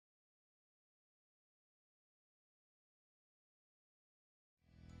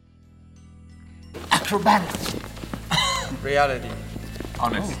Acrobatic. Reality.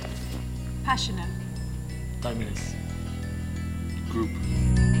 Honest. Passionate. Timeless. Group.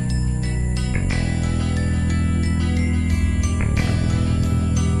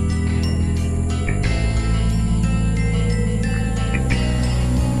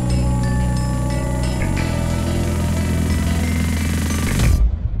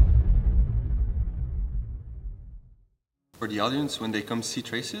 For the audience, when they come see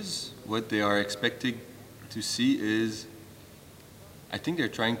Traces, what they are expecting to see is, I think they're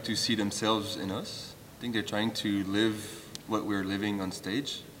trying to see themselves in us. I think they're trying to live what we're living on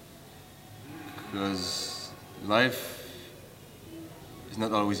stage. Because life is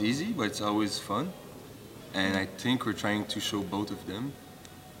not always easy, but it's always fun. And I think we're trying to show both of them,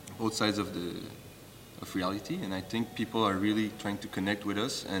 both sides of reality. And I think people are really trying to connect with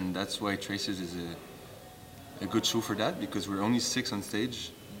us, and that's why Traces is a good show for that, because we're only 6 on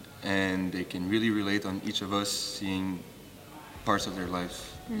stage and they can really relate on each of us seeing parts of their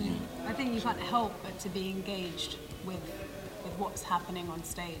life. I think you can't help but to be engaged with what's happening on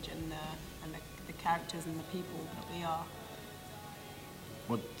stage and the characters and the people that we are.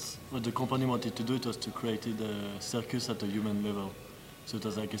 What the company wanted to do, it was to create a circus at a human level. So it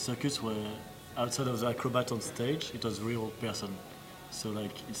was like a circus where outside of the acrobat on stage, it was a real person. So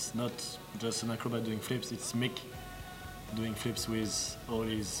like it's not just an acrobat doing flips, it's Mick doing flips with all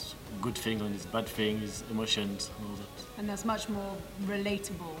his good things and his bad things, his emotions and all that. And that's much more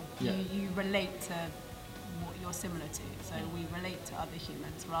relatable. Yeah. You relate to what you're similar to. So we relate to other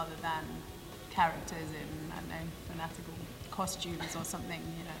humans rather than characters in, I don't know, fanatical costumes or something,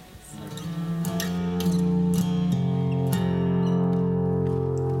 you know.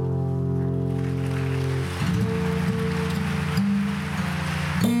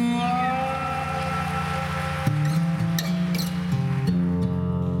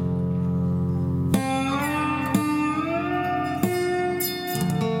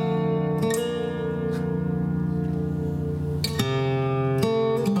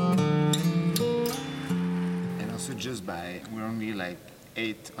 We're only like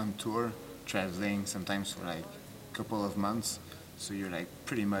 8 on tour, traveling sometimes for like a couple of months. So you're like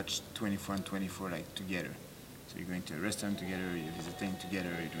pretty much 24 and 24 like together. So you're going to a restaurant together, you're visiting together,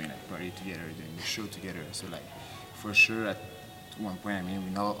 you're doing like party together, you're doing a show together. So like for sure at one point, I mean,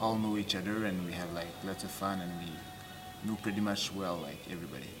 we all know each other and we have like lots of fun and we know pretty much well like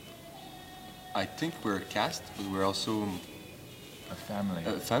everybody. I think we're a cast, but we're also A family.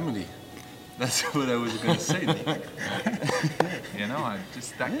 a family. That's what I was going to say. You know,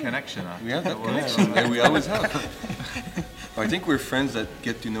 just that connection. We have that connection, and we always have. I think we're friends that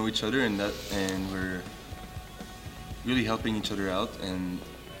get to know each other, and we're really helping each other out. And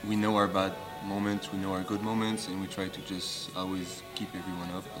we know our bad moments, we know our good moments, and we try to just always keep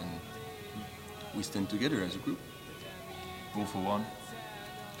everyone up. And we stand together as a group. All for one.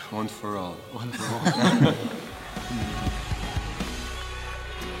 One for all. One for all.